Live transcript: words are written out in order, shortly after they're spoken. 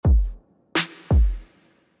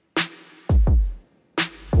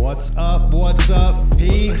What's up? What's up,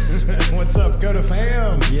 peeps? What's up, Coda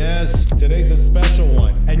fam? Yes. Today's a special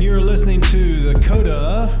one. And you're listening to the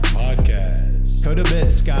Coda Podcast. Coda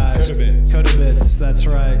Bits, guys. Coda Bits. Coda Bits. That's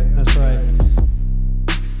right. That's right.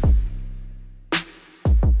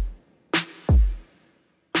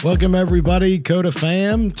 Welcome, everybody, Coda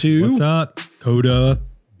fam, to What's up, Coda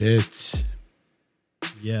Bits.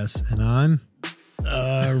 Yes, and I'm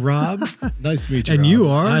Rob. Nice to meet you, and Rob. you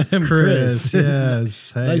are I am Chris.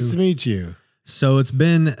 Yes. Hey. Nice to meet you. So it's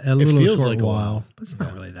been a little feels short like a while. but it's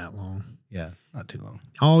not really that long. Yeah, not too long.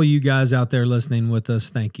 All you guys out there listening with us,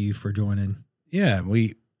 thank you for joining. Yeah,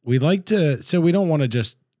 we like to, so we don't want to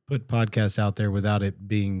just put podcasts out there without it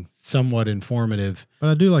being somewhat informative. But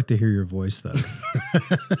I do like to hear your voice, though.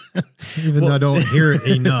 Even though I don't hear it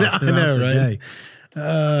enough throughout the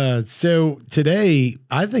day. So today,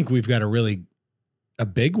 I think we've got a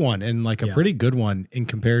big one and like a pretty good one in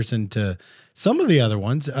comparison to some of the other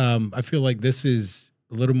ones. I feel like this is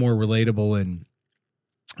a little more relatable. And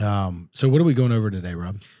so what are we going over today,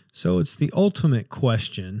 Rob? So it's the ultimate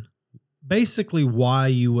question, basically why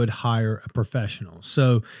you would hire a professional.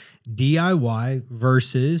 So DIY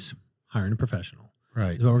versus hiring a professional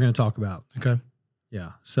Right. is what we're going to talk about. Okay.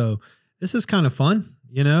 Yeah. So this is kind of fun.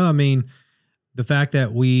 You know, I mean, the fact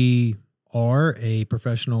that we are a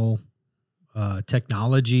professional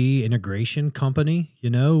technology integration company, you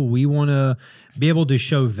know, we want to be able to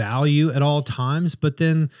show value at all times. But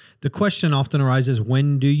then the question often arises,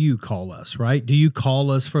 when do you call us, right? Do you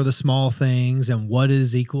call us for the small things, and what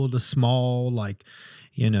is equal to small? Like,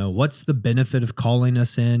 you know, what's the benefit of calling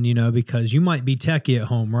us in, you know, because you might be techie at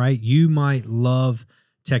home, right? You might love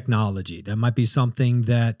technology. That might be something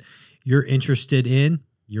that you're interested in.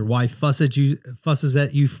 Your wife fusses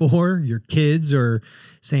at you for. Your kids are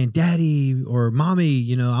saying, "Daddy" or "Mommy,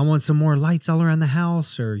 you know, I want some more lights all around the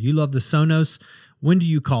house," or you love the Sonos. When do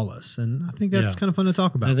you call us? And I think that's kind of fun to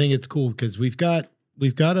talk about. I think it's cool because we've got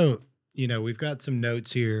some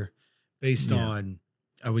notes here based on,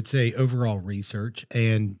 I would say, overall research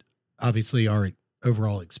and obviously our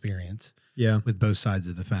overall experience. Yeah, with both sides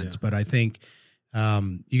of the fence. Yeah. But I think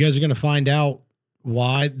you guys are going to find out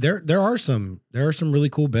why there are some really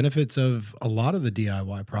cool benefits of a lot of the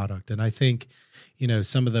DIY product. And I think, you know,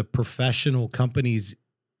 some of the professional companies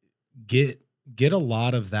get a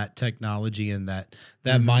lot of that technology and that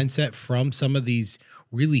mindset from some of these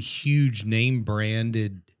really huge name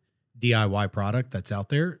branded DIY product that's out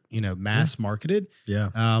there, you know, mass marketed.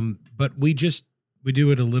 Yeah. But we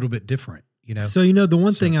do it a little bit different, you know? So, you know, the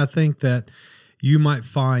one thing I think that you might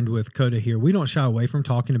find with Coda here, we don't shy away from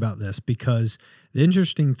talking about this because the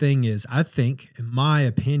interesting thing is, I think, in my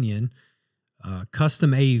opinion,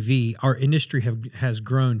 custom AV, our industry has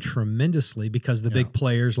grown tremendously because the big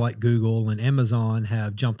players like Google and Amazon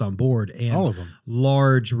have jumped on board, and all of them.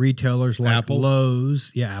 Large retailers like Apple.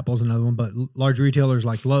 Lowe's, Apple's another one, but large retailers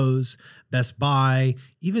like Lowe's, Best Buy,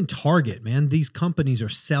 even Target, man, these companies are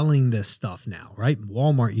selling this stuff now, right?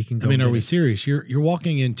 Walmart, you can go. I mean, are we serious? You're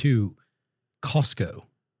walking into Costco,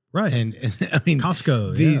 right? And I mean,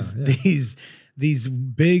 Costco, these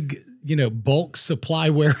big, you know, bulk supply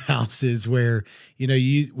warehouses where, you know,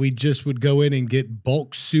 we just would go in and get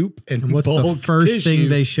bulk soup and what's bulk the first tissue. thing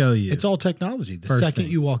they show you? It's all technology. The First second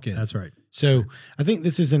thing. you walk in, That's right. So I think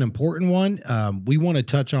this is an important one. We want to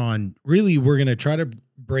touch on. Really, we're going to try to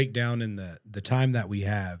break down in the time that we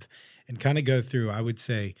have and kind of go through. I would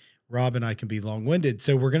say Rob and I can be long-winded,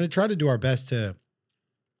 so we're going to try to do our best to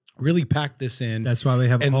really pack this in. That's why we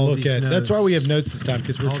have and all look these at. notes. That's why we have notes this time,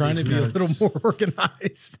 because we're All trying to these be notes. a little more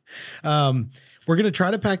organized. We're going to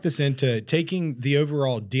try to pack this into taking the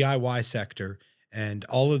overall DIY sector and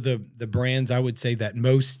all of the brands. I would say that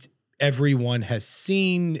most everyone has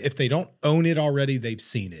seen. If they don't own it already, they've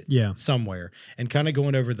seen it somewhere, and kind of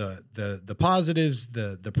going over the positives,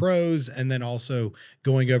 the pros, and then also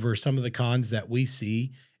going over some of the cons that we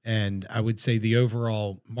see. And I would say the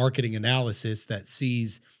overall marketing analysis that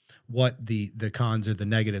sees what the cons or the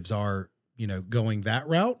negatives are, you know, going that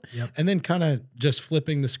route, and then kind of just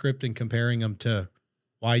flipping the script and comparing them to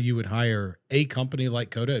why you would hire a company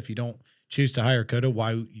like Coda. If you don't choose to hire Coda,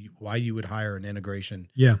 why you would hire an integration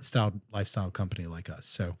style lifestyle company like us.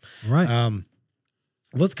 So,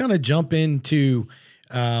 let's kind of jump into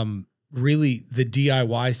really the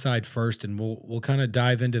DIY side first, and we'll kind of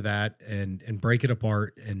dive into that and break it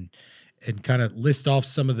apart and kind of list off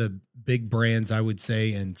some of the big brands, I would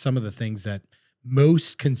say, and some of the things that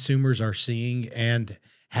most consumers are seeing and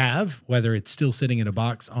have, whether it's still sitting in a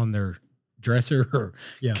box on their dresser or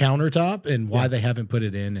countertop, and why they haven't put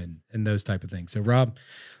it in and those type of things. So Rob,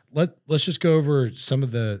 let's just go over some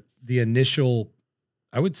of the initial,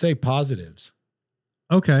 I would say, positives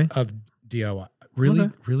Okay. of DIY. Really,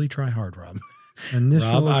 Okay. really try hard, Rob. Initial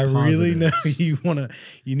Rob, I really know positives.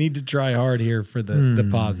 you need to try hard here for the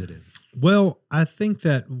positives. Well, I think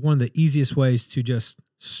that one of the easiest ways to just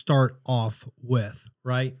start off with,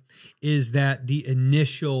 right, is that the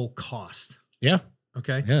initial cost. Yeah.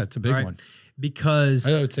 Okay. Yeah, it's a big Right. one. Because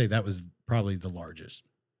I would say that was probably the largest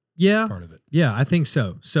yeah, part of it. yeah, I think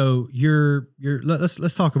so. So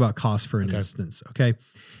let's talk about cost for an Okay. instance. Okay.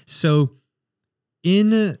 So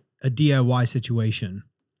in a DIY situation,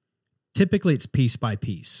 typically it's piece by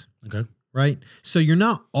piece. Okay. Right. So you're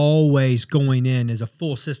not always going in as a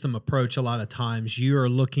full system approach. A lot of times you are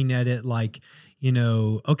looking at it like,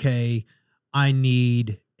 okay, I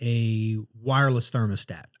need a wireless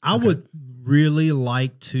thermostat. I Okay. would really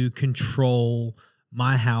like to control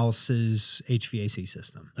my house's HVAC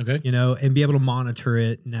system, Okay. and be able to monitor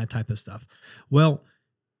it and that type of stuff. Well,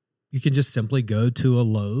 you can just simply go to a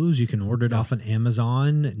Lowe's. You can order it Yeah. off on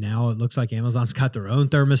Amazon. Now it looks like Amazon's got their own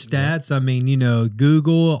thermostats. I mean,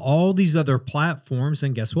 Google, all these other platforms.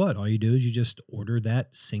 And guess what? All you do is you just order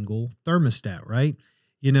that single thermostat, right?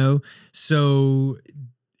 So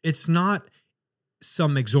it's not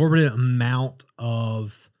some exorbitant amount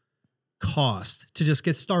of cost to just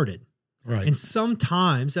get started. Right. And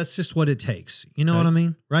sometimes that's just what it takes. You know Right. what I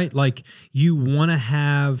mean? Right? Like you want to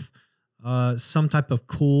have some type of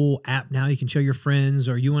cool app now you can show your friends,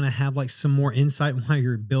 or you want to have like some more insight while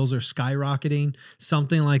your bills are skyrocketing,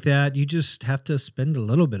 something like that. You just have to spend a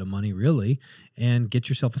little bit of money really and get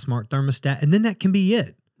yourself a smart thermostat. And then that can be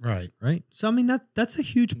it. Right. Right. So, I mean, that's a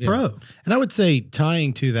huge Yeah. pro. And I would say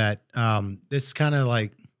tying to that, this kind of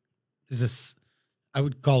like is this, I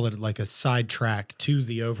would call it like a sidetrack to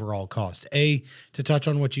the overall cost. To touch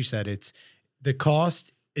on what you said, it's the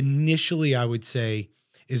cost initially, I would say,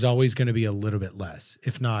 is always going to be a little bit less,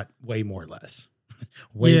 if not way more less.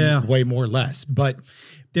 way more less. But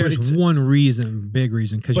There's it's, one reason, big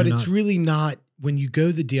reason, because but it's really not, when you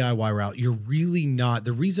go the DIY route, you're really not.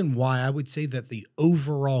 The reason why I would say that the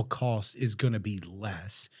overall cost is going to be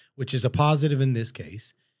less, which is a positive in this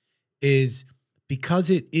case, is because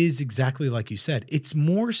it is exactly like you said. It's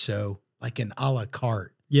more so like an a la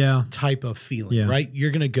carte type of feeling, right?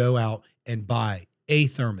 You're going to go out and buy a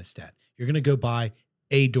thermostat. You're going to go buy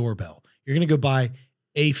a doorbell. You're going to go buy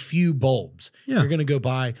a few bulbs. You're going to go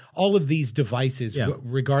buy all of these devices,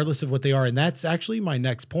 regardless of what they are. And that's actually my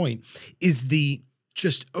next point, is the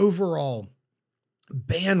just overall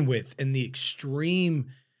bandwidth and the extreme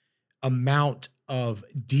amount of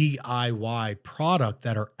DIY product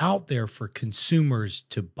that are out there for consumers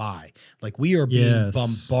to buy. Like we are being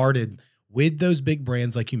bombarded with those big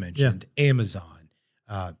brands, like you mentioned, Amazon,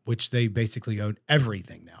 which they basically own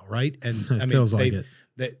everything now, right? And I mean,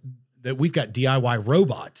 that we've got DIY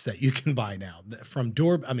robots that you can buy now from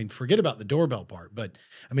forget about the doorbell part, but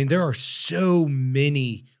I mean, there are so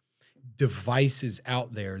many devices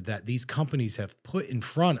out there that these companies have put in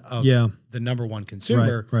front of the number one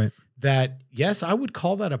consumer that, yes, I would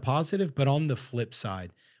call that a positive, but on the flip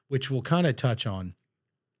side, which we'll kind of touch on,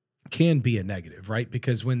 can be a negative, right?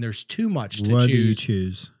 Because when there's too much to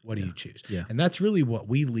choose, what do you choose? Yeah. And that's really what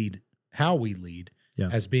we lead, how we lead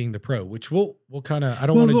as being the pro, which we'll kind of, I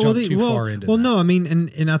don't want to jump too far into that. No, I mean,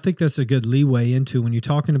 and I think that's a good leeway into when you're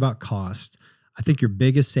talking about cost. I think your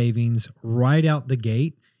biggest savings right out the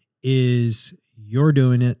gate is you're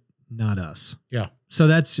doing it, not us. Yeah. So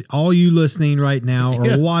that's all you listening right now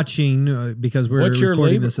or watching because we're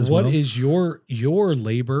recording this as well. What is your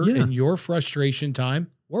labor and your frustration time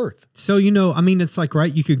worth? So, I mean, it's like,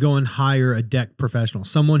 right, you could go and hire a deck professional,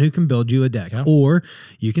 someone who can build you a deck, or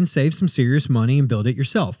you can save some serious money and build it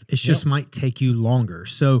yourself. It just might take you longer.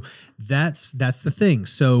 So that's the thing.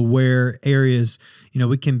 So where areas,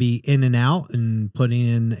 we can be in and out and putting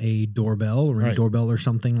in a doorbell or a doorbell or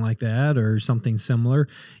something like that, or something similar,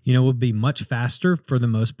 will be much faster for the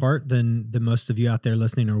most part than the most of you out there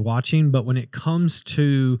listening or watching. But when it comes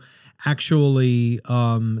to actually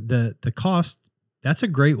the cost, that's a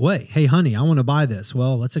great way. Hey, honey, I want to buy this.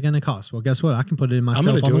 Well, what's it going to cost? Well, guess what? I can put it in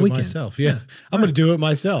myself on the weekend. I'm going to do it myself. Yeah. I'm going to do it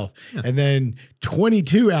myself. Yeah. And then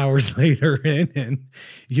 22 hours later and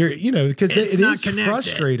you're, because it is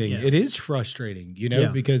frustrating. Yeah. It is frustrating,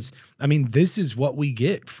 because I mean, this is what we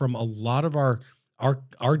get from a lot of our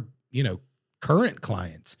current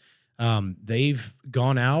clients. They've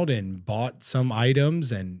gone out and bought some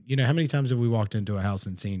items, and how many times have we walked into a house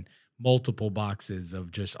and seen multiple boxes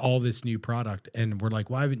of just all this new product, and we're like,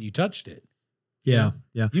 why haven't you touched it? Yeah.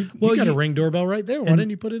 You got a Ring doorbell right there. Why didn't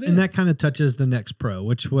you put it in? And that kind of touches the next pro,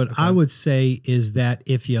 which I would say is that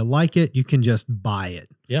if you like it, you can just buy it.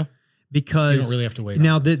 Yeah. because You don't really have to wait.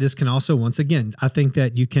 now on this. this can also, once again, I think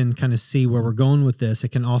that you can kind of see where we're going with this. It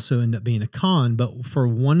can also end up being a con, but for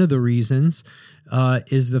one of the reasons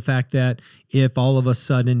is the fact that if all of a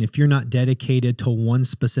sudden, if you're not dedicated to one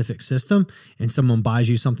specific system and someone buys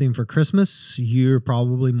you something for Christmas, you're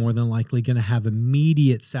probably more than likely going to have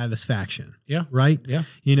immediate satisfaction. Yeah. Right. Yeah.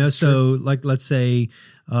 You know, That's so like, let's say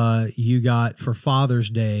you got for Father's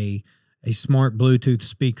Day a smart Bluetooth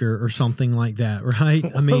speaker or something like that, right?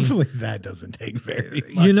 I mean, hopefully that doesn't take very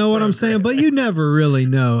much. you know what I'm saying, but you never really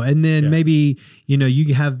know. And then maybe, you know,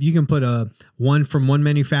 you can put one from one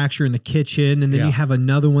manufacturer in the kitchen, and then you have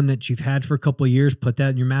another one that you've had for a couple of years, put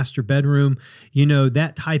that in your master bedroom, you know,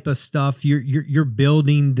 that type of stuff. You're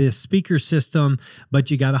building this speaker system,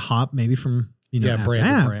 but you got to hop maybe from, you know,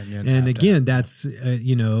 brand. And again, that's,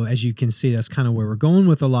 you know, as you can see, that's kind of where we're going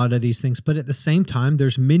with a lot of these things. But at the same time,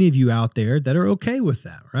 there's many of you out there that are okay with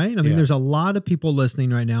that, right? I mean, there's a lot of people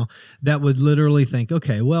listening right now that would literally think,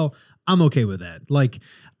 okay, well, I'm okay with that. Like,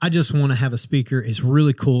 I just want to have a speaker. It's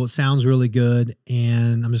really cool. It sounds really good.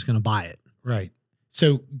 And I'm just going to buy it. Right.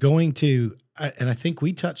 So going to, and I think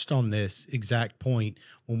we touched on this exact point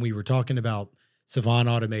when we were talking about Savant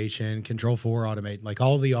automation, Control4 automate, like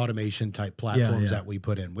all the automation type platforms that we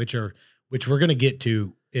put in, which we're going to get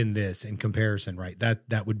to in this in comparison, right?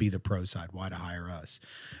 That would be the pro side, why to hire us.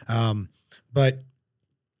 But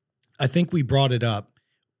I think we brought it up,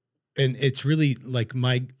 and it's really like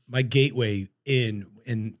my gateway in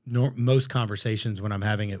most conversations when I'm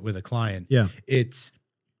having it with a client. Yeah. It's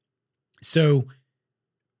so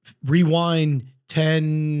rewind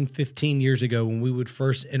 10, 15 years ago when we would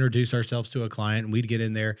first introduce ourselves to a client and we'd get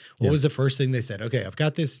in there. What was the first thing they said? Okay, I've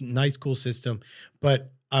got this nice, cool system,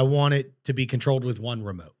 but I want it to be controlled with one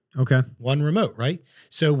remote. Okay. One remote, right?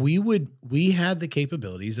 So we had the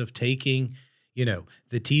capabilities of taking, you know,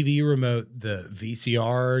 the TV remote, the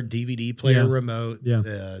VCR, DVD player remote,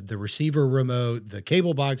 the receiver remote, the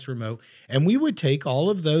cable box remote, and we would take all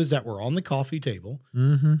of those that were on the coffee table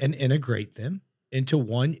and integrate them into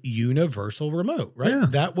one universal remote, right? Yeah.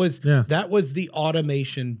 That was the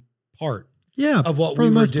automation part of what for we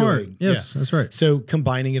the were most doing. part. Yes, that's right. So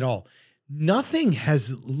combining it all. Nothing has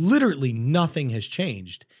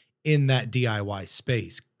changed in that DIY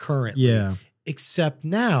space currently. Yeah. Except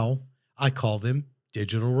now I call them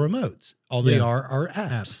digital remotes. All they are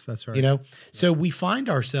apps. That's right. You know, so we find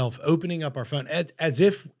ourselves opening up our phone as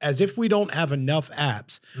if we don't have enough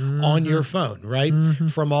apps on your phone, right?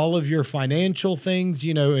 From all of your financial things,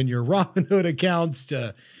 you know, and your Robinhood accounts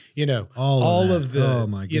to, you know, all of the, oh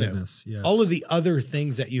my goodness, you know, all of the other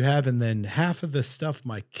things that you have, and then half of the stuff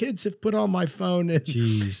my kids have put on my phone, and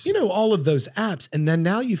you know, all of those apps, and then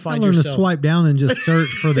now you find yourself to swipe down and just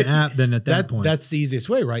search for the app. Then at that point, that's the easiest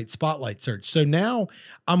way, right? Spotlight search. So now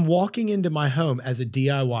I'm walking into my home as a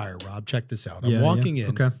DIYer. Rob, check this out. I'm walking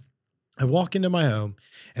in. Okay. I walk into my home,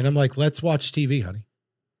 and I'm like, "Let's watch TV, honey."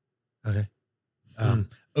 Okay.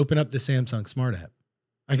 Open up the Samsung Smart app.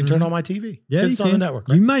 I can turn on my TV. Yeah, it's on the network.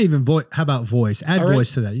 Right? You might even how about voice? Add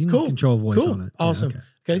voice to that. You can control voice on it. Awesome.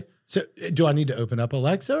 Yeah, okay. So do I need to open up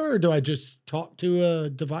Alexa, or do I just talk to a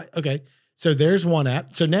device? Okay. So there's one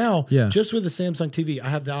app. So now just with the Samsung TV, I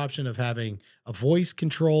have the option of having a voice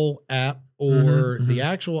control app or the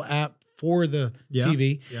actual app for the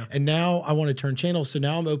TV. Yeah. And now I want to turn channels. So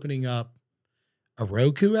now I'm opening up a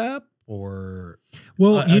Roku app. Or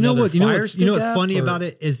you know what's funny about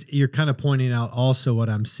it is you're kind of pointing out also what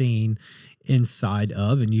I'm seeing inside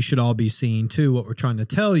of, and you should all be seeing too. What we're trying to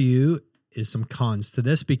tell you is some cons to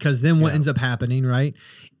this, because then what ends up happening, right,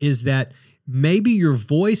 is that maybe your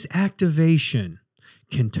voice activation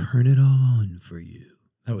can turn it all on for you.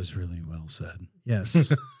 That was really well said.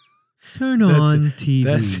 Yes. Turn on TV.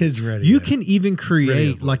 That's his radio. You can even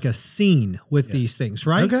create like a scene with these things,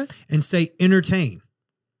 right? Okay. And say entertain.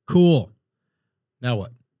 Cool. Now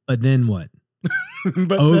what? But then what?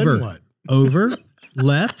 But over, then what? over,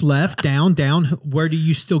 left, down. Where do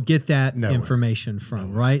you still get that information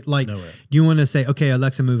from, right? Like you want to say, okay,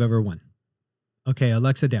 Alexa, move over one. Okay,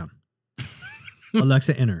 Alexa, down.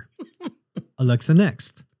 Alexa, enter. Alexa,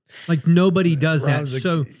 next. Like nobody does Rob's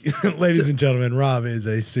that. Ladies and gentlemen, Rob is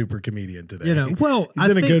a super comedian today. You know, well, he's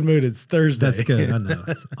in a good mood. It's Thursday. That's good. I know.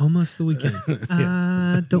 It's almost the weekend.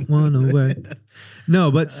 I don't want to work.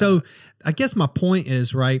 No, but so I guess my point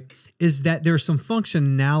is, right, is that there's some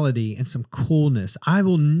functionality and some coolness. I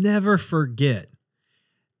will never forget.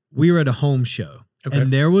 We were at a home show,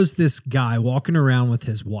 and there was this guy walking around with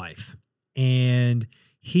his wife, and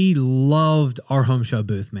he loved our home show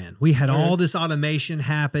booth, man. We had Okay. all this automation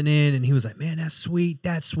happening, and he was like, man, that's sweet.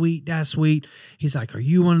 That's sweet. That's sweet. He's like, are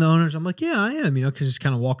you one of the owners? I'm like, yeah, I am, you know, because he's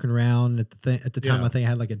kind of walking around at the time. Yeah. I think I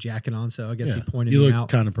had like a jacket on. So I guess he Yeah. pointed You me look out.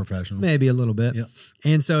 kind of professional. Maybe a little bit. Yeah.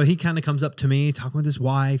 And so he kind of comes up to me talking with his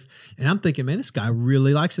wife. And I'm thinking, man, this guy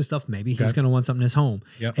really likes his stuff. Maybe he's Okay. going to want something in his home.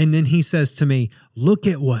 Yep. And then he says to me, look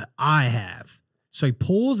at what I have. So he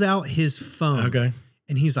pulls out his phone. Okay.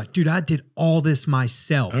 And he's like, dude, I did all this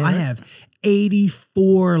myself. All I right. have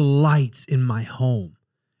 84 lights in my home.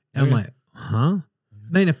 And I'm Okay. like, huh?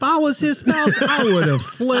 Man, if I was his spouse, I would have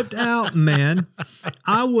flipped out, man.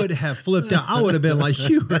 I would have flipped out. I would have been like,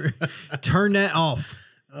 turn that off.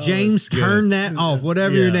 James, that's good. turn that off,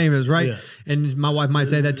 whatever your Yeah, name is, right? yeah. And my wife might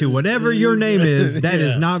say that too. Whatever your name is, that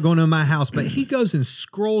is Yeah. not going to my house. But he goes and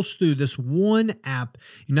scrolls through this one app,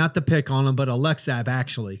 not to pick on him, but Alexa app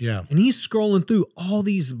actually. Yeah. And he's scrolling through all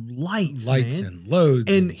these lights, Lights man. and loads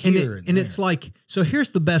and here and it's there. like, so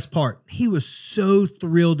here's the best part. He was so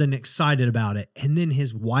thrilled and excited about it. And then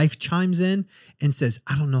his wife chimes in and says,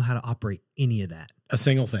 I don't know how to operate any of that. a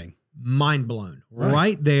single thing. Mind blown. Right.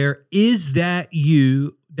 Right there. Is that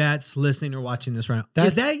you that's listening or watching this right now?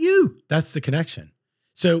 Is that you? That's the connection.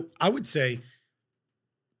 So I would say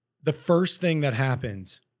the first thing that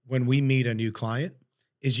happens when we meet a new client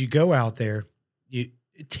is you go out there.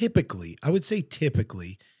 I would say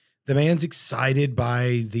typically, the man's excited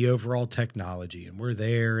by the overall technology and we're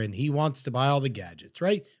there and he wants to buy all the gadgets,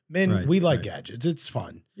 right? Men, Right, we like right. gadgets. It's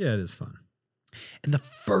fun. Yeah, it is fun. And the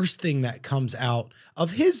first thing that comes out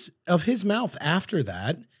of his mouth after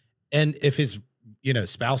that, and if his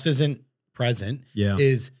spouse isn't present, Yeah.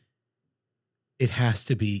 is it has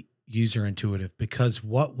to be user intuitive, because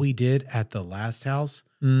what we did at the last house,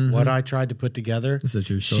 what I tried to put together, It's a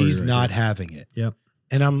true story. she's right not there. having it. Yep.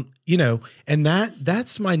 And and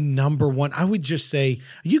that's my number one. I would just say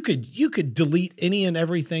you could delete any and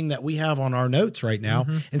everything that we have on our notes right now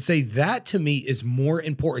Mhm. and say that to me is more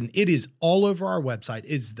important. It is all over our website.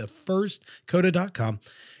 It's the first coda.com.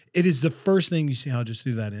 It is the first thing you see. I'll just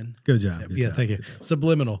threw that in. Good job. good Yeah, job, thank you. good job.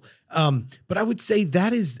 Subliminal. But I would say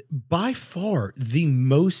that is by far the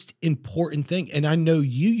most important thing. And I know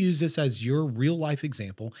you use this as your real life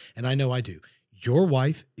example, and I know I do. Your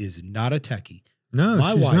wife is not a techie. No,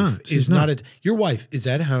 My she's wife not. She's is not your wife is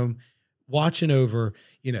at home watching over,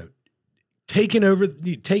 taking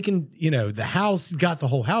the house, got the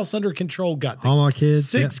whole house under control, got the all my kids.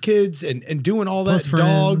 six kids and doing all Plus that, friends.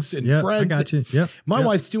 dogs and Yep, friends. I got you. Yep. My yep.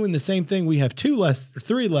 wife's doing the same thing. We have 3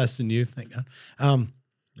 less than you, thank God.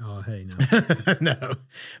 Oh, hey, no. No,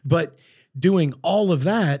 but doing all of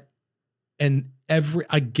that, and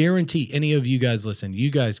I guarantee any of you guys listen, you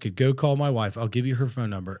guys could go call my wife. I'll give you her phone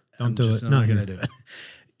number. Don't do it. I'm Not not going to here. do it.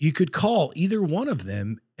 You could call either one of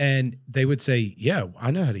them and they would say, yeah, I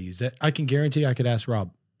know how to use it. I can guarantee I could ask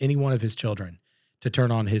Rob, any one of his children, to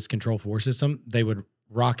turn on his Control 4 system. They would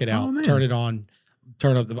rock it out, Oh, man. turn it on,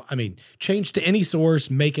 turn up change to any source,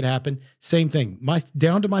 make it happen. Same thing.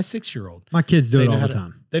 Down to my 6-year-old. My kids do They it know all how the to-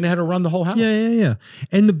 time. They know how to run the whole house. Yeah.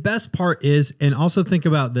 And the best part is, and also think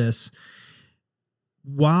about this,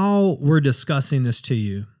 while we're discussing this to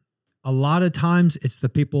you, a lot of times it's the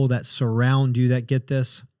people that surround you that get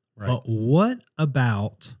this. Right. But what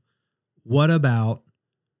about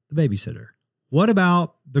the babysitter? What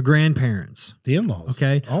about the grandparents? The in-laws.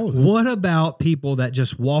 Okay. All of them. What about people that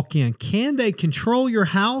just walk in? Can they control your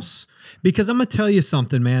house? Because I'm going to tell you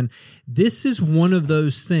something, man. This is one of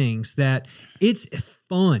those things that it's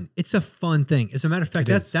fun. It's a fun thing. As a matter of fact,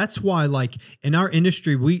 It is. that's why, like in our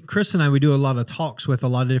industry, Chris and I, we do a lot of talks with a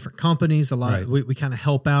lot of different companies. Right. We kind of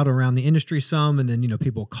help out around the industry some, and then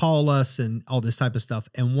people call us and all this type of stuff.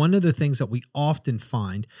 And one of the things that we often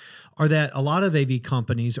find are that a lot of AV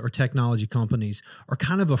companies or technology companies are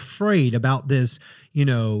kind of afraid about this,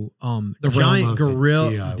 realm giant of the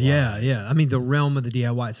gorilla. DIY. Yeah. I mean, the realm of the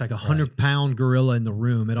DIY. It's like 100-pound gorilla in the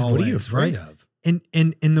room at all. What are you afraid right? of? And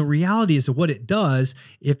the reality is that what it does,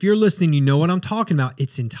 if you're listening, you know what I'm talking about.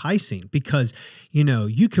 It's enticing because,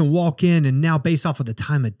 you can walk in and now based off of the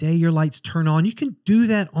time of day, your lights turn on. You can do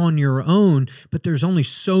that on your own, but there's only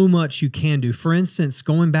so much you can do. For instance,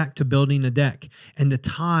 going back to building a deck and the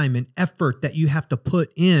time and effort that you have to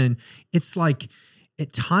put in, it's like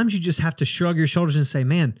at times you just have to shrug your shoulders and say,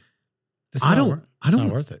 man, It's I not don't,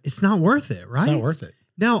 worth it. It's not worth it, right? It's not worth it.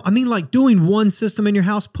 Now, I mean, like doing one system in your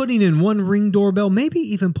house, putting in one Ring doorbell, maybe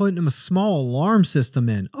even putting a small alarm system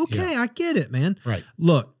in. Okay, I get it, man. Right.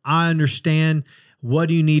 Look, I understand. What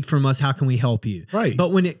do you need from us? How can we help you? Right.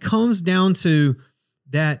 But when it comes down to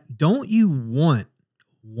that, don't you want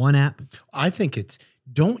one app? I think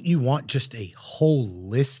don't you want just a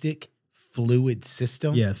holistic, fluid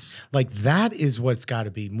system. Yes. Like that is what's got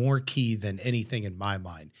to be more key than anything in my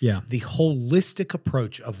mind. Yeah. The holistic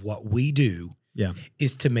approach of what we do Yeah.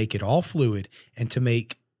 is to make it all fluid and to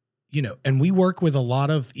make, and we work with a lot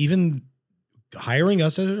of, even hiring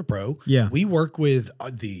us as a pro. Yeah. We work with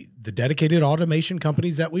the dedicated automation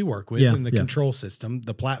companies that we work with in the control system,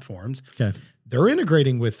 the platforms. Okay. They're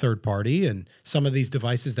integrating with third party and some of these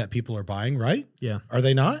devices that people are buying, right? Yeah. Are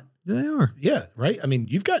they not? They are. Yeah, right. I mean,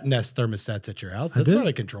 you've got Nest thermostats at your house. I That's do. not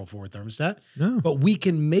a Control 4 thermostat. No. But we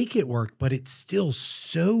can make it work, but it's still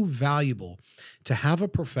so valuable to have a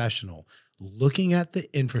professional looking at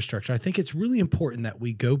the infrastructure. I think it's really important that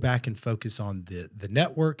we go back and focus on the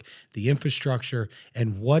network, the infrastructure,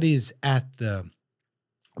 and what is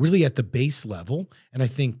really at the base level. And I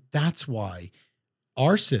think that's why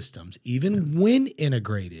our systems, even when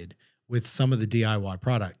integrated with some of the DIY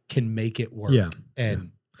product, can make it work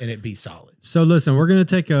and it be solid. So listen, we're going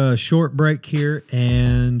to take a short break here,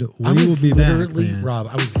 and we will be back. Rob,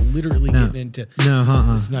 I was literally getting into.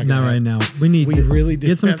 No, It's not right now. We need to really did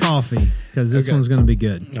get some coffee because this one's going to be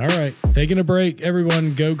good. All right, taking a break.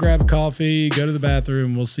 Everyone, go grab a coffee. Go to the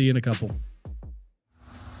bathroom. We'll see you in a couple.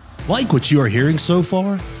 Like what you are hearing so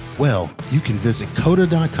far? Well, you can visit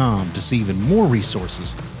Coda.com to see even more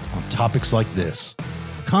resources on topics like this.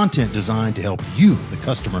 Content designed to help you, the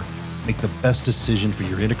customer, make the best decision for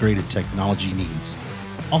your integrated technology needs.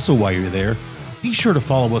 Also, while you're there, be sure to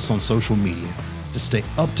follow us on social media to stay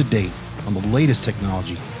up to date on the latest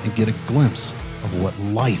technology and get a glimpse of what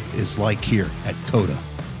life is like here at Coda.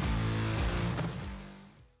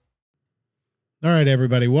 All right,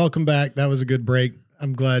 everybody, welcome back. That was a good break.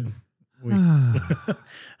 I'm glad we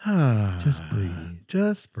Just breathe.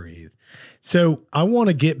 Just breathe. So I want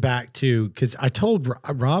to get back to, because I told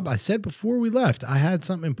Rob, I said before we left, I had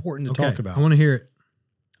something important to talk about. I want to hear it.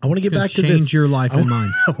 I want to get back to this. Change your life and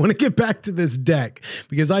mine. I want to get back to this deck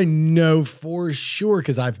because I know for sure,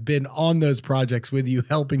 because I've been on those projects with you,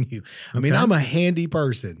 helping you. I mean, I'm a handy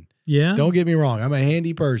person. Yeah. Don't get me wrong. I'm a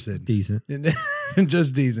handy person. Decent.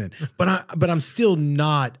 Just decent. But I'm still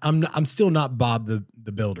not, I'm still not Bob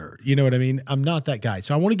the builder. You know what I mean? I'm not that guy.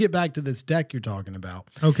 So I want to get back to this deck you're talking about.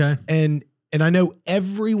 Okay. And I know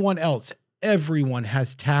everyone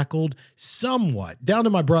has tackled somewhat, down to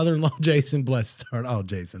my brother-in-law, Jason, bless his heart. Oh,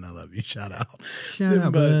 Jason, I love you. Shout out. Shout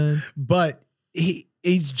out, bud. But he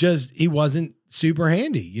wasn't super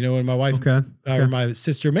handy, when my wife or my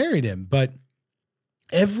sister married him. But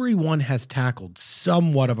everyone has tackled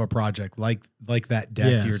somewhat of a project like that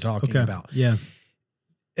deck you're talking about. Yeah.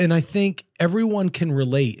 And I think everyone can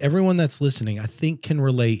relate. Everyone that's listening, I think, can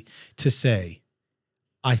relate to say,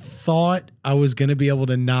 I thought I was going to be able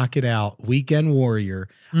to knock it out. Weekend Warrior.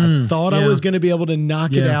 I thought I was going to be able to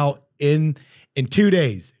knock it out in 2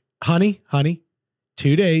 days. Honey,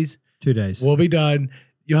 2 days. 2 days. We'll be done.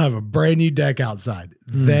 You'll have a brand new deck outside.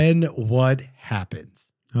 Then what happens?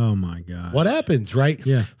 Oh my God. What happens, right?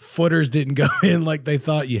 Yeah. Footers didn't go in like they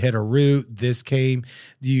thought. You hit a root. This came.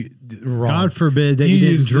 Wrong. God forbid that you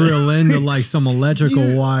didn't drill into like some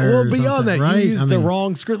electrical wire. Well, beyond that, right? you used the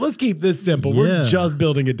wrong screw. Let's keep this simple. We're just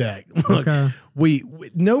building a deck. Look, we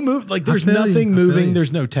no move. Like there's nothing moving.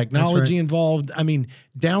 There's no technology involved. I mean,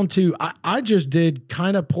 down to I just did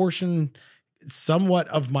kind of portion somewhat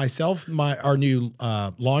of myself, our new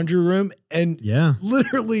laundry room, and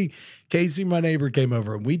literally Casey, my neighbor, came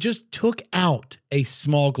over and we just took out a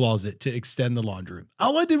small closet to extend the laundry room.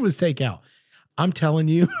 All I did was take out. I'm telling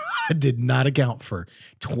you, I did not account for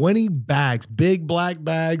 20 bags, big black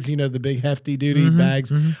bags, the big hefty duty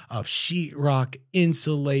bags of sheetrock,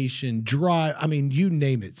 insulation, dry. I mean, you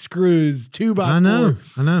name it, screws, 2x4. I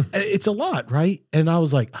know. It's a lot, right? And I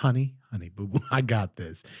was like, honey, boo boo, I got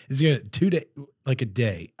this. It's gonna 2 days, like a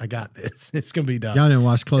day. I got this. It's gonna be done. Y'all didn't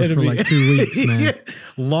wash clothes for like 2 weeks, man.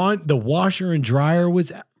 The washer and dryer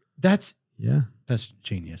that's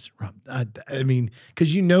genius, Rob. I mean,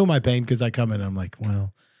 because my pain, because I come in, I'm like,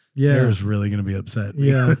 well, Sarah's really gonna be upset.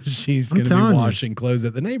 Yeah, she's gonna be washing clothes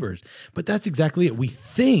at the neighbors. But that's exactly it. We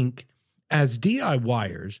think as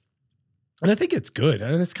DIYers, and I think it's good,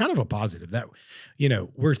 and it's kind of a positive that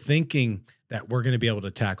we're thinking that we're going to be able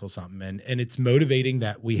to tackle something, and it's motivating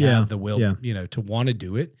that we have the will, to want to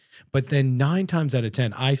do it. But then 9 times out of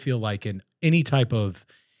 10, I feel like in any type of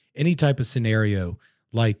scenario,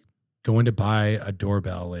 like going to buy a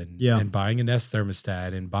doorbell and buying a Nest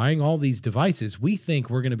thermostat and buying all these devices, we think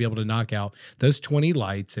we're going to be able to knock out those 20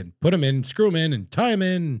 lights and put them in, screw them in, and tie them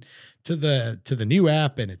in to the new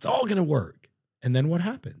app, and it's all going to work. And then what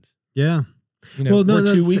happens? Yeah. We're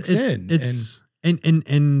 2 weeks in.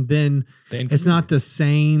 And then it's not the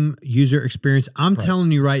same user experience. I'm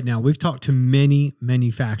telling you right now, we've talked to many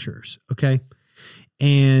manufacturers, okay?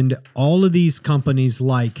 And all of these companies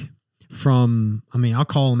I'll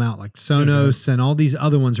call them out, like Sonos and all these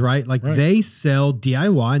other ones, right? Like they sell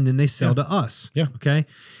DIY and then they sell to us. Yeah. Okay.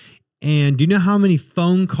 And do you know how many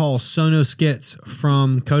phone calls Sonos gets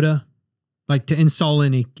from Coda? Like to install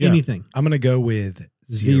anything? I'm going to go with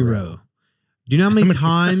 0. Do you know how many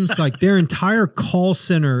times like their entire call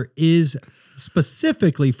center is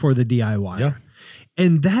specifically for the DIY? Yeah.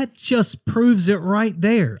 And that just proves it right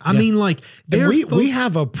there. I mean, like, we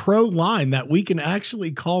have a pro line that we can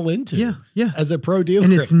actually call into. Yeah. As a pro dealer.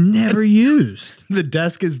 And it's never used. The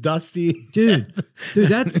desk is dusty. Dude,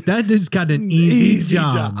 that dude's got an easy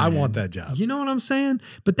job. I want that job. You know what I'm saying?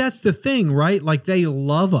 But that's the thing, right? Like, they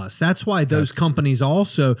love us. That's why those companies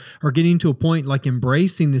also are getting to a point like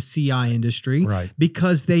embracing the CI industry. Right.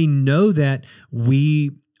 Because they know that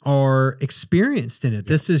we are experienced in it.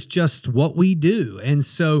 This is just what we do. And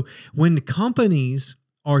so when companies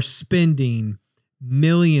are spending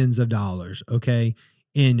millions of dollars, okay,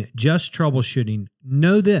 in just troubleshooting,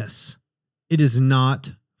 know this, it is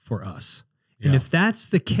not for us. Yeah. And if that's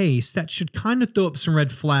the case, that should kind of throw up some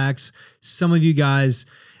red flags. Some of you guys,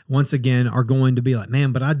 once again, are going to be like,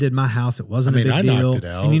 man, but I did my house. It wasn't a big deal. Knocked it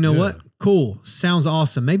out. And you know what? Cool. Sounds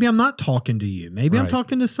awesome. Maybe I'm not talking to you. Maybe I'm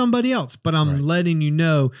talking to somebody else, but I'm letting you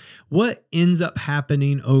know what ends up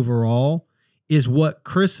happening overall is what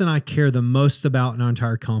Chris and I care the most about in our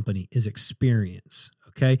entire company is experience.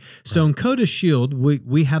 Okay. So in Coda Shield,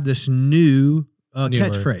 we have this new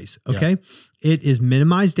catchphrase. Okay. It is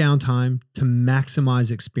minimize downtime to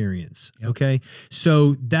maximize experience. Yep. Okay.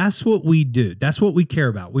 So that's what we do. That's what we care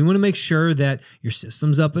about. We want to make sure that your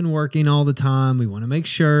system's up and working all the time. We want to make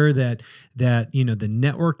sure that the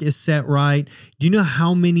network is set right. Do you know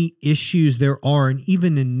how many issues there are, and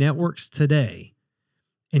even in networks today,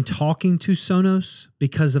 in talking to Sonos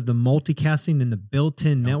because of the multicasting and the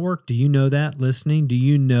built-in network? Do you know that, listening? Do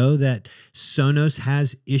you know that Sonos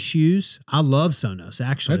has issues? I love Sonos,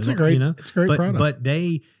 actually. It's a great product. But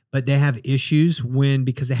they have issues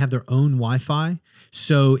because they have their own Wi-Fi.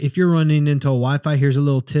 So if you're running into a Wi-Fi, here's a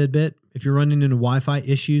little tidbit. If you're running into Wi-Fi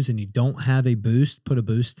issues and you don't have a boost, put a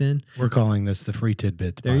boost in. We're calling this the free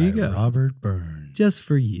tidbit by Robert Burns. Just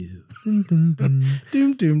for you. Dun, dun, dun.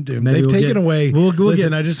 Doom, doom, doom. They've taken away.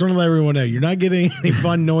 Listen, I just want to let everyone know, you're not getting any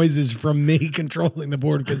fun noises from me controlling the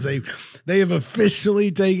board because they have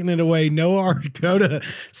officially taken it away. Our Coda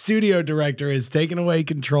studio director has taken away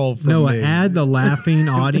control from Noah, me. add the laughing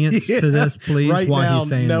audience to this, please, right while now, he's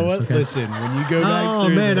saying Noah, this. Okay? Listen, when you go back Oh,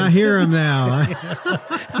 through man, this, I hear him now.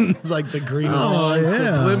 it's like the green line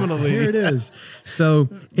subliminally. Here it is. So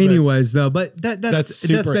anyways, though, but that's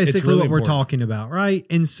basically really what we're talking about, right?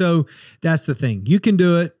 And so that's the thing. You can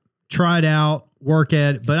do it, try it out, work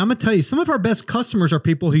at it. But I'm gonna tell you, some of our best customers are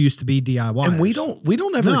people who used to be DIYers. And we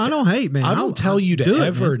don't ever. No, I don't hate, man. I don't tell you to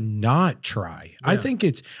ever man. not try. Yeah. I think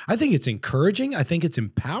it's encouraging. I think it's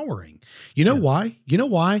empowering. You know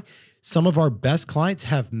why? Some of our best clients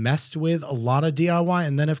have messed with a lot of DIY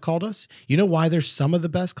and then have called us. You know why there's some of the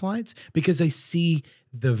best clients? Because they see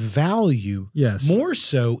the value more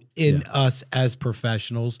so in us as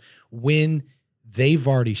professionals when they've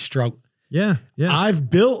already struggled. Yeah. I've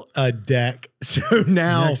built a deck, so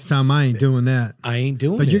now next time I ain't doing that. I ain't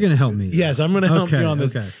doing it. But you're going to help me. Yes, I'm going to help you on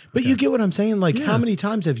this. Okay. But you get what I'm saying? Like, how many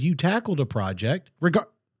times have you tackled a project?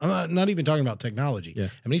 I'm not even talking about technology. Yeah.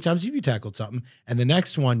 How many times have you tackled something, and the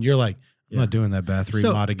next one you're like, I'm not doing that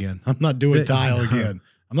bathroom mod again. I'm not doing tile again.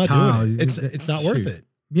 I'm not doing it. It's not worth it.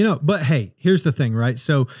 But hey, here's the thing, right?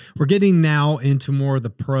 So we're getting now into more of the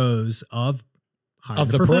pros of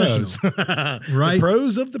the pros, right? The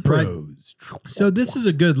pros of the pros. Right. So this is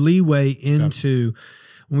a good leeway into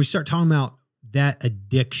when we start talking about that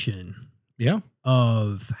addiction. Yeah.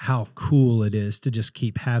 Of how cool it is to just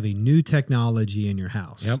keep having new technology in your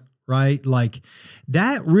house. Yep. Right? Like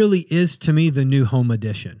that really is to me the new home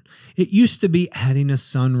edition. It used to be adding a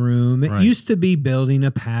sunroom. It used to be building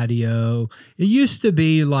a patio. It used to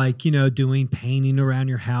be like, doing painting around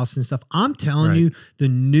your house and stuff. I'm telling you, the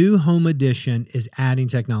new home edition is adding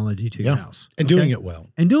technology to your house. And doing it well.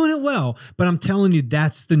 But I'm telling you,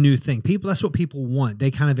 that's the new thing. That's what people want. They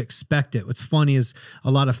kind of expect it. What's funny is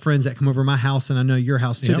a lot of friends that come over my house, and I know your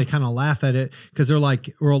house too, they kind of laugh at it because they're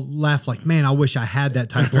like, man, I wish I had that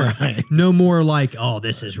type of life. No more like, oh,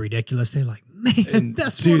 this is ridiculous. They're like, man,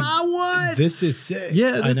 that's what I want. This is sick.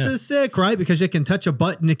 Yeah, this is sick, right? Because it can touch a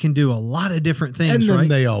button. It can do a lot of different things, and then right?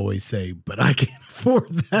 they always say, but I can't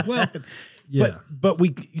afford that. Well, yeah. But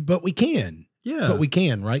we can. Yeah. But we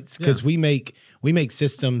can, right? Because we make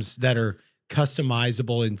systems that are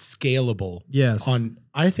customizable and scalable. Yes.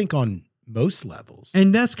 I think on most levels.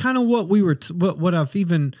 And that's kind of what we were, what I've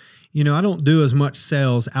even, I don't do as much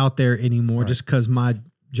sales out there anymore just because my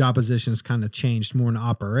job positions kind of changed more in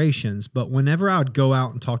operations. But whenever I would go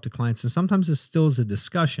out and talk to clients, and sometimes it still is a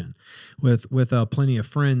discussion with plenty of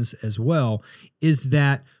friends as well, is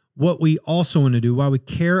that what we also want to do, while we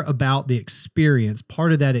care about the experience,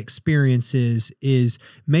 part of that experience is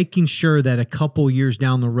making sure that a couple years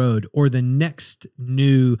down the road or the next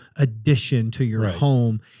new addition to your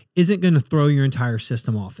home isn't going to throw your entire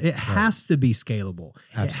system off. It has to be scalable.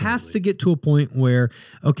 Absolutely. It has to get to a point where,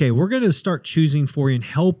 okay, we're going to start choosing for you and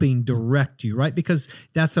helping direct you, right? Because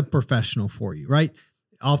that's a professional for you, right?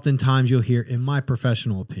 Oftentimes you'll hear, in my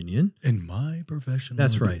professional opinion. In my professional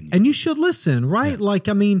That's opinion. right. And you should listen, right? Yeah. Like,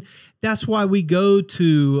 I mean, that's why we go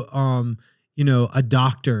to, a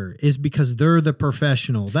doctor, is because they're the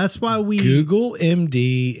professional. That's why we Google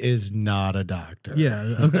MD is not a doctor.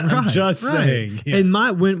 Yeah. I'm just saying. Yeah. And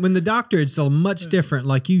when the doctor, it's a much different.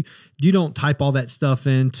 Like you don't type all that stuff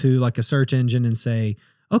into like a search engine and say,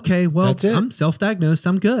 okay, well, I'm self-diagnosed.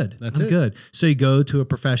 I'm good. I'm good. So you go to a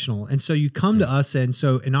professional. And so you come to us. And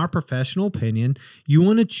so in our professional opinion, you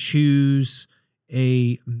want to choose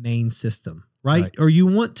a main system, right? Or you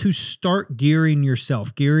want to start gearing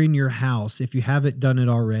your house, if you haven't done it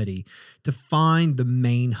already, to find the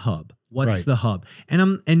main hub. What's the hub?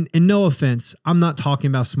 And no offense, I'm not talking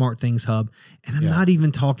about SmartThings Hub, and I'm not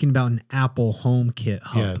even talking about an Apple HomeKit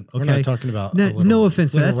hub. Yeah, we're not talking about no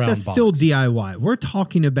offense. That's still DIY. We're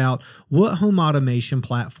talking about what home automation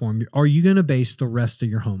platform are you going to base the rest of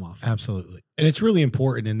your home off of? Absolutely. And it's really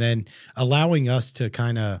important. And then allowing us to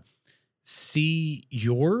kind of see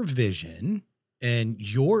your vision and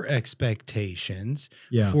your expectations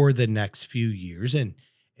for the next few years.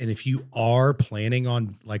 And if you are planning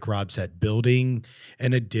on, like Rob said, building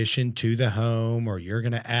an addition to the home, or you're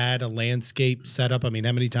going to add a landscape setup. I mean,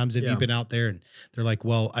 how many times have you been out there and they're like,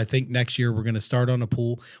 well, I think next year we're going to start on a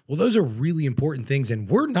pool. Well, those are really important things. And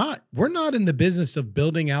we're not in the business of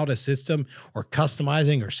building out a system or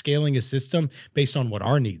customizing or scaling a system based on what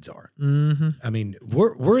our needs are. Mm-hmm. I mean,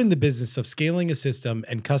 we're in the business of scaling a system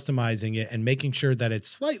and customizing it and making sure that it's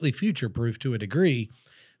slightly future-proof to a degree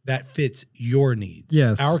that fits your needs.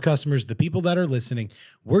 Yes. Our customers, the people that are listening,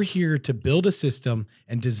 we're here to build a system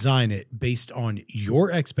and design it based on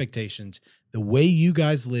your expectations, the way you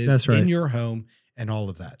guys live in your home, and all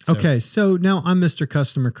of that. So, okay, so now I'm Mr.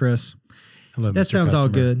 Customer Chris. Hello, that Mr. sounds Customer. all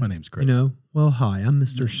good. My name's Chris. Well, hi, I'm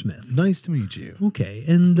Mr. Smith. Nice to meet you. Okay,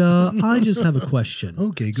 and I just have a question.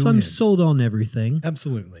 Okay, go ahead. I'm ahead. sold on everything.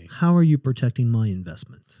 Absolutely. How are you protecting my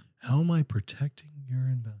investment? How am I protecting your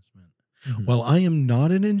investment? Mm-hmm. Well, I am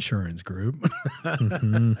not an insurance group.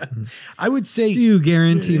 I would say. Do you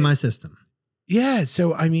guarantee my system? Yeah.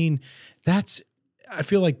 So, I mean, I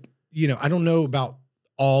feel like, I don't know about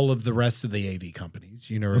all of the rest of the AV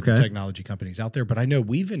companies, or the technology companies out there, but I know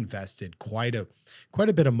we've invested quite a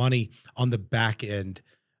bit of money on the back end.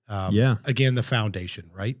 Again, the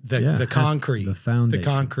foundation, right? The concrete, the foundation, the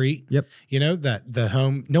concrete. Yep. That the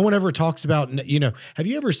home, no one ever talks about, have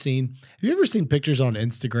you ever seen pictures on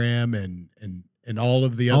Instagram and all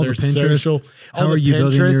of the other social, how are you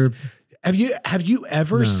building your, have you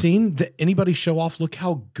ever seen anybody show off? Look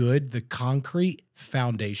how good the concrete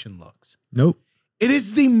foundation looks. Nope. It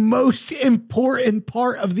is the most important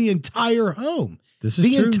part of the entire home. This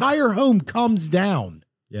is true. Entire home comes down.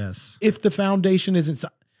 Yes. If the foundation isn't.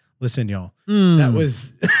 Listen, y'all. That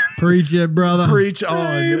was preach it, brother. Preach on.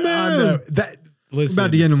 Amen. I know that. Listen, I'm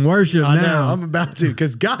about to get in worship I now. know, I'm about to,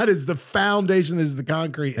 because God is the foundation, is the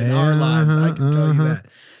concrete in our lives. I can tell you that.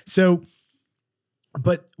 So,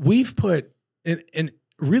 but we've put, and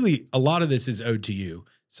really a lot of this is owed to you.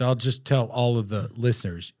 So I'll just tell all of the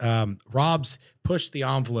listeners, Rob's pushed the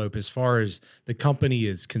envelope as far as the company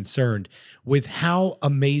is concerned with how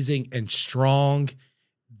amazing and strong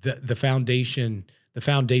the foundation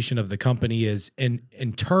of the company is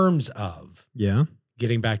in terms of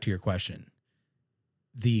getting back to your question,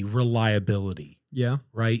 the reliability. Yeah.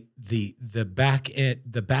 Right. The back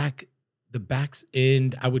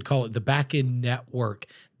end, I would call it the back end network,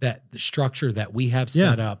 that the structure that we have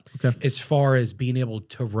set up as far as being able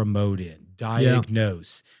to remote in,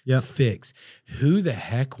 diagnose, fix. Who the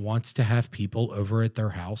heck wants to have people over at their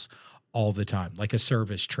house all the time, like a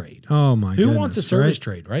service trade? Oh my goodness. Who wants a service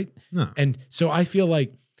trade, right? No. And so I feel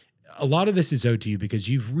like a lot of this is owed to you because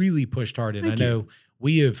you've really pushed hard. And I know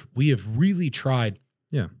we have really tried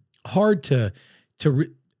hard to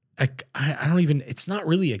I don't even, it's not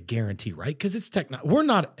really a guarantee, right? Because it's we're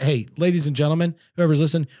not, hey, ladies and gentlemen, whoever's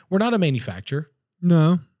listening, we're not a manufacturer.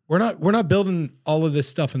 No. We're not building all of this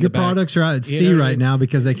stuff in Your the back. products are out at You sea know what I right mean? now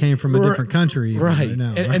because they came from a different country. even Right.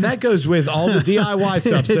 now, And that goes with all the DIY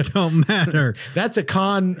stuff. So it don't matter. that's a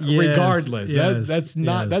con Yes, regardless. yes, That's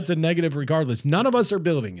not, yes. that's a negative regardless. None of us are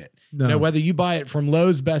building it. No. You know, whether you buy it from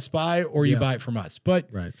Lowe's, Best Buy, or you Yeah. buy it from us. But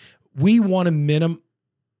Right. we want to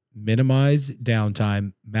minimize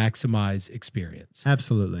downtime, maximize experience.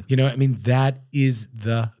 Absolutely. You know, I mean, that is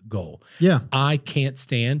the goal. Yeah. I can't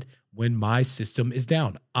stand when my system is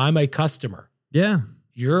down. I'm a customer. Yeah.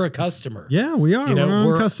 You're a customer. Yeah. We are. You know, we're our own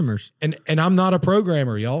we're- customers. And I'm not a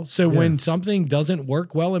programmer, y'all. So Yeah. when something doesn't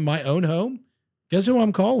work well in my own home, guess who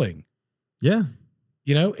I'm calling? Yeah.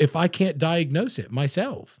 You know, if I can't diagnose it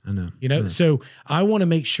myself. I know. You know, Yeah. so I want to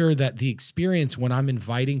make sure that the experience when I'm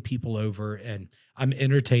inviting people over and I'm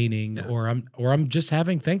entertaining Yeah. or I'm just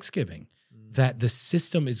having Thanksgiving, that the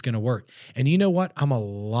system is going to work. And you know what? I'm a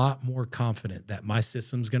lot more confident that my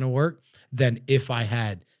system's going to work than if I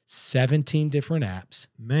had 17 different apps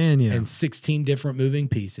Man, yeah. and 16 different moving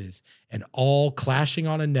pieces and all clashing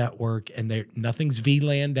on a network, and nothing's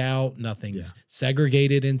VLAN'd out, nothing's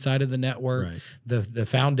segregated inside of the network. Right. The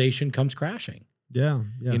foundation comes crashing. Yeah.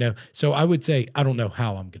 Yeah. You know, so I would say, I don't know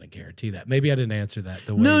how I'm going to guarantee that. Maybe I didn't answer that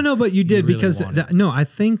the way. No, but you did really because wanted. no, I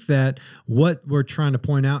think that what we're trying to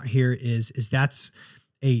point out here is that's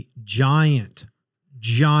a giant,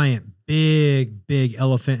 big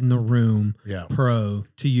elephant in the room. Yeah. Pro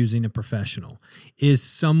to using a professional is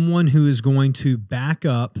someone who is going to back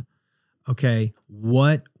up, okay,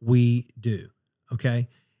 what we do. Okay.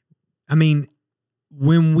 I mean,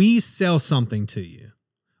 when we sell something to you,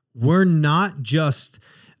 we're not just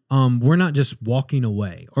walking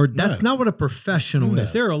away, or that's not what a professional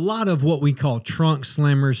is. There are a lot of what we call trunk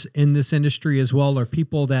slammers in this industry as well, or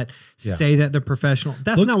people that say that they're professional.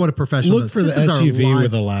 That's not what a professional is. Look for This the is our SUV life-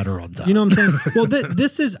 with a ladder on top. You know what I'm saying? Well,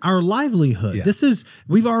 this is our livelihood. Yeah.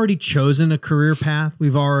 We've already chosen a career path.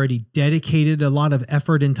 We've already dedicated a lot of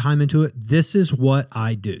effort and time into it. This is what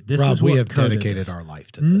I do. This Rob, is what we have Coda dedicated does. our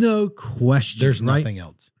life to this. No question. There's right? nothing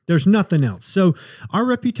else. There's nothing else. So our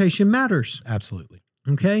reputation matters. Absolutely.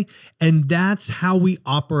 Okay. And that's how we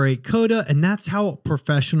operate Coda, and that's how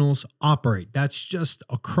professionals operate. That's just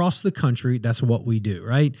across the country. That's what we do.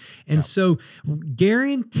 Right. And so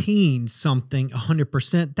guaranteeing something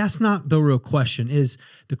 100%, that's not the real question.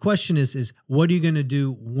 The question is what are you going to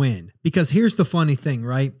do when? Because here's the funny thing,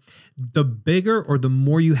 right? The bigger or the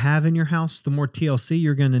more you have in your house, the more TLC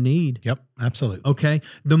you're going to need. Yep. Absolutely. Okay.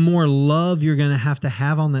 The more love you're going to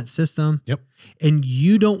have on that system. Yep. And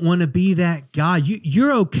you don't want to be that guy.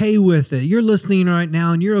 You're okay with it. You're listening right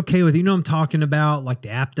now and you're okay with it. You know what I'm talking about? Like the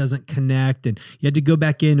app doesn't connect and you had to go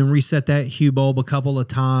back in and reset that Hue bulb a couple of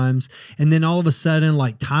times. And then all of a sudden,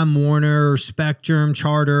 like Time Warner or Spectrum,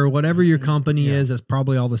 Charter, whatever your company is, that's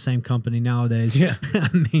probably all the same company nowadays. Yeah. I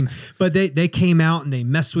mean, but they came out and they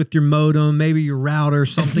messed with your modem, maybe your router,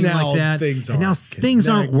 something Now like that. things and now aren't things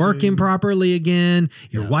aren't connected. working properly again.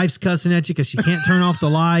 Your wife's cussing at you because she can't turn off the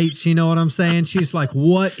lights. You know what I'm saying? She's like,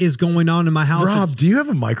 what is going on in my house? Rob, It's- do you have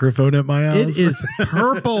a microphone at my house? it is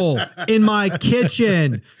purple in my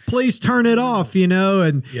kitchen. Please turn it off, you know?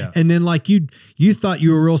 And then like you thought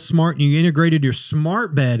you were real smart and you integrated your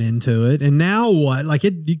smart bed into it. And now what? Like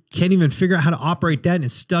you can't even figure out how to operate that and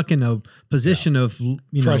it's stuck in a position of,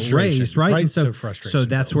 Frustration, raised, right? right? And So frustration so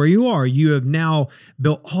that's builds. where you are. You have now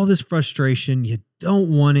built all this frustration. You don't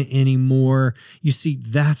want it anymore. You see,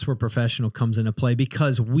 that's where professional comes into play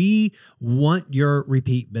because we want your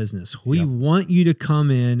repeat business. We want you to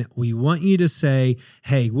come in. We want you to say,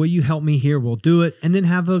 hey, will you help me here? We'll do it. And then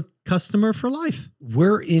have a customer for life.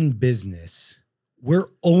 We're in business. We're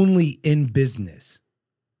only in business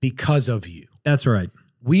because of you. That's right.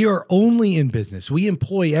 We are only in business. We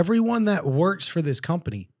employ everyone that works for this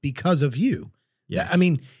company because of you. Yes. I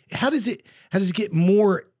mean, how does it get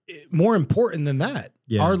more important than that?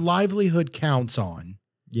 Yeah. Our livelihood counts on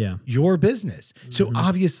Yeah. your business. So Mhm.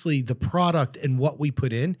 obviously the product and what we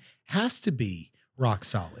put in has to be rock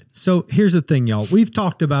solid. So here's the thing, y'all. We've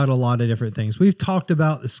talked about a lot of different things. We've talked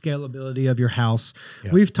about the scalability of your house.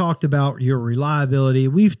 Yeah. We've talked about your reliability.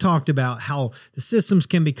 We've talked about how the systems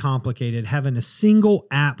can be complicated, having a single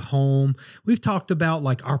app home. We've talked about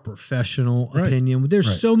like our professional Right. opinion. There's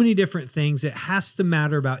Right. so many different things. It has to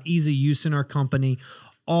matter about easy use in our company,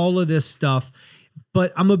 all of this stuff.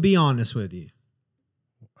 But I'm going to be honest with you.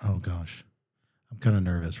 Oh gosh. I'm kind of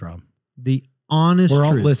nervous, Rob. The honest We're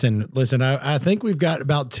all truth listen. I think we've got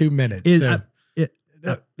about 2 minutes. is, so-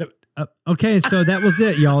 okay, so that was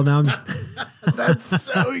it, y'all. Now I'm just... That's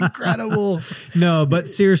so incredible. No, but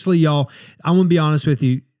seriously, y'all, I'm going to be honest with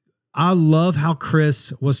you. I love how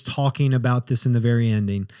Chris was talking about this in the very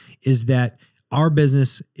ending, is that our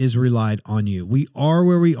business is relied on you. We are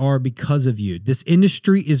where we are because of you. This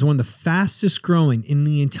industry is one of the fastest growing in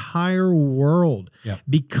the entire world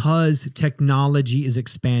because technology is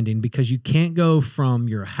expanding, because you can't go from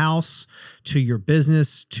your house to your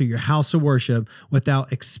business to your house of worship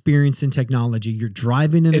without experiencing technology. You're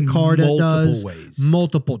driving in a car that does ways.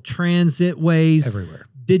 Multiple transit ways, Everywhere.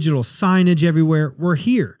 digital signage everywhere. We're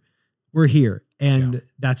here. And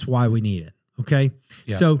that's why we need it. Okay.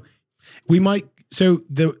 Yeah. So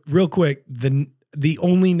real quick, the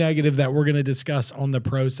only negative that we're going to discuss on the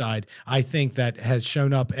pro side, I think that has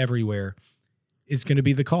shown up everywhere, is going to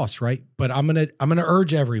be the cost, right? But I'm going to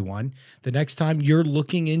urge everyone, the next time you're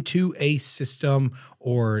looking into a system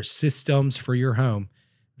or systems for your home,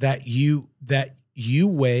 that you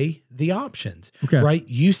weigh the options, right?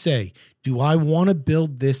 You say, do I want to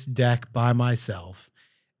build this deck by myself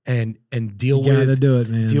and deal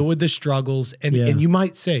with the struggles and you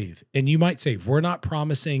might save. We're not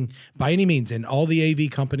promising by any means, and all the AV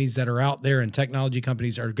companies that are out there and technology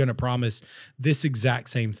companies are going to promise this exact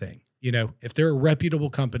same thing. You know, if they're a reputable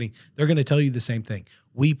company, they're going to tell you the same thing.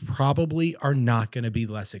 We probably are not going to be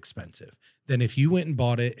less expensive than if you went and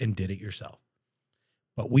bought it and did it yourself.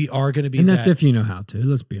 But we are going to be, and that's if you know how to,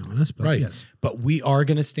 let's be honest. But right. Yes. But we are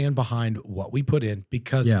going to stand behind what we put in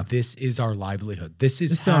because this is our livelihood. This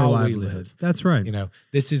is how we live. That's right. You know,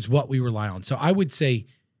 this is what we rely on. So I would say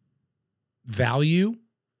value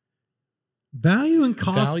and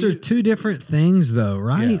cost are two different things though,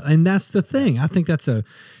 right? Yeah. And that's the thing. I think that's a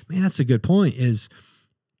good point, is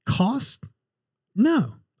cost.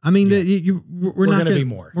 No. I mean, we're not going to be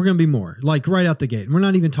more. We're going to be more, like right out the gate. We're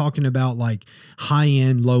not even talking about like high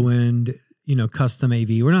end, low end, custom AV.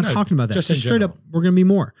 We're not talking about that. Just straight up, we're going to be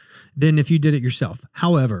more than if you did it yourself.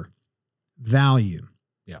 However, value.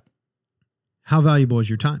 Yeah. How valuable is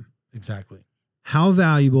your time? Exactly. How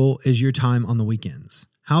valuable is your time on the weekends?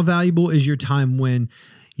 How valuable is your time when,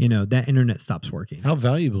 that internet stops working? How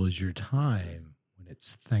valuable is your time when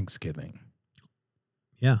it's Thanksgiving?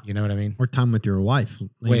 Yeah. You know what I mean? Or time with your wife.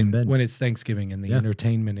 When it's Thanksgiving and the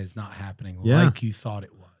entertainment is not happening like you thought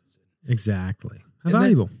it was. Exactly. How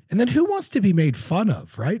valuable. And then who wants to be made fun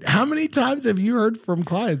of, right? How many times have you heard from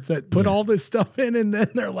clients that put all this stuff in and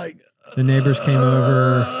then they're like, the neighbors came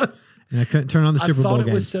over and I couldn't turn on the Super Bowl game. I thought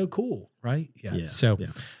it was so cool, right? Yeah. So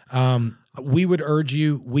we would urge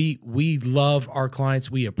you. We love our clients.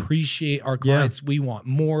 We appreciate our clients. Yeah. We want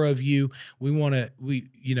more of you. We're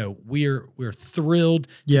thrilled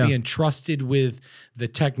to be entrusted with the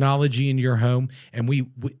technology in your home. And we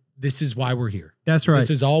this is why we're here. That's right. This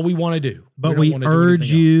is all we want to do. But we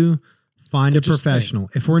urge you, find a professional.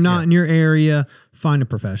 If we're not in your area, find a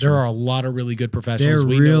professional. There are a lot of really good professionals. There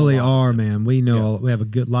really are, man. We know we have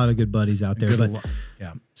a lot of good buddies out there.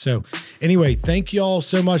 So anyway, thank you all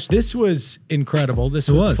so much. This was incredible. This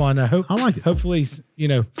was fun. I like it. Hopefully,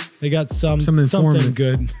 they got something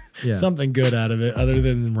good, something good out of it other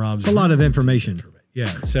than Rob's. It's a lot of information.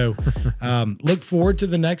 Yeah. So look forward to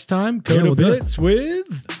the next time. Coda Bits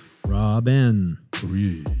with Robin.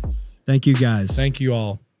 Thank you guys. Thank you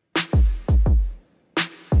all.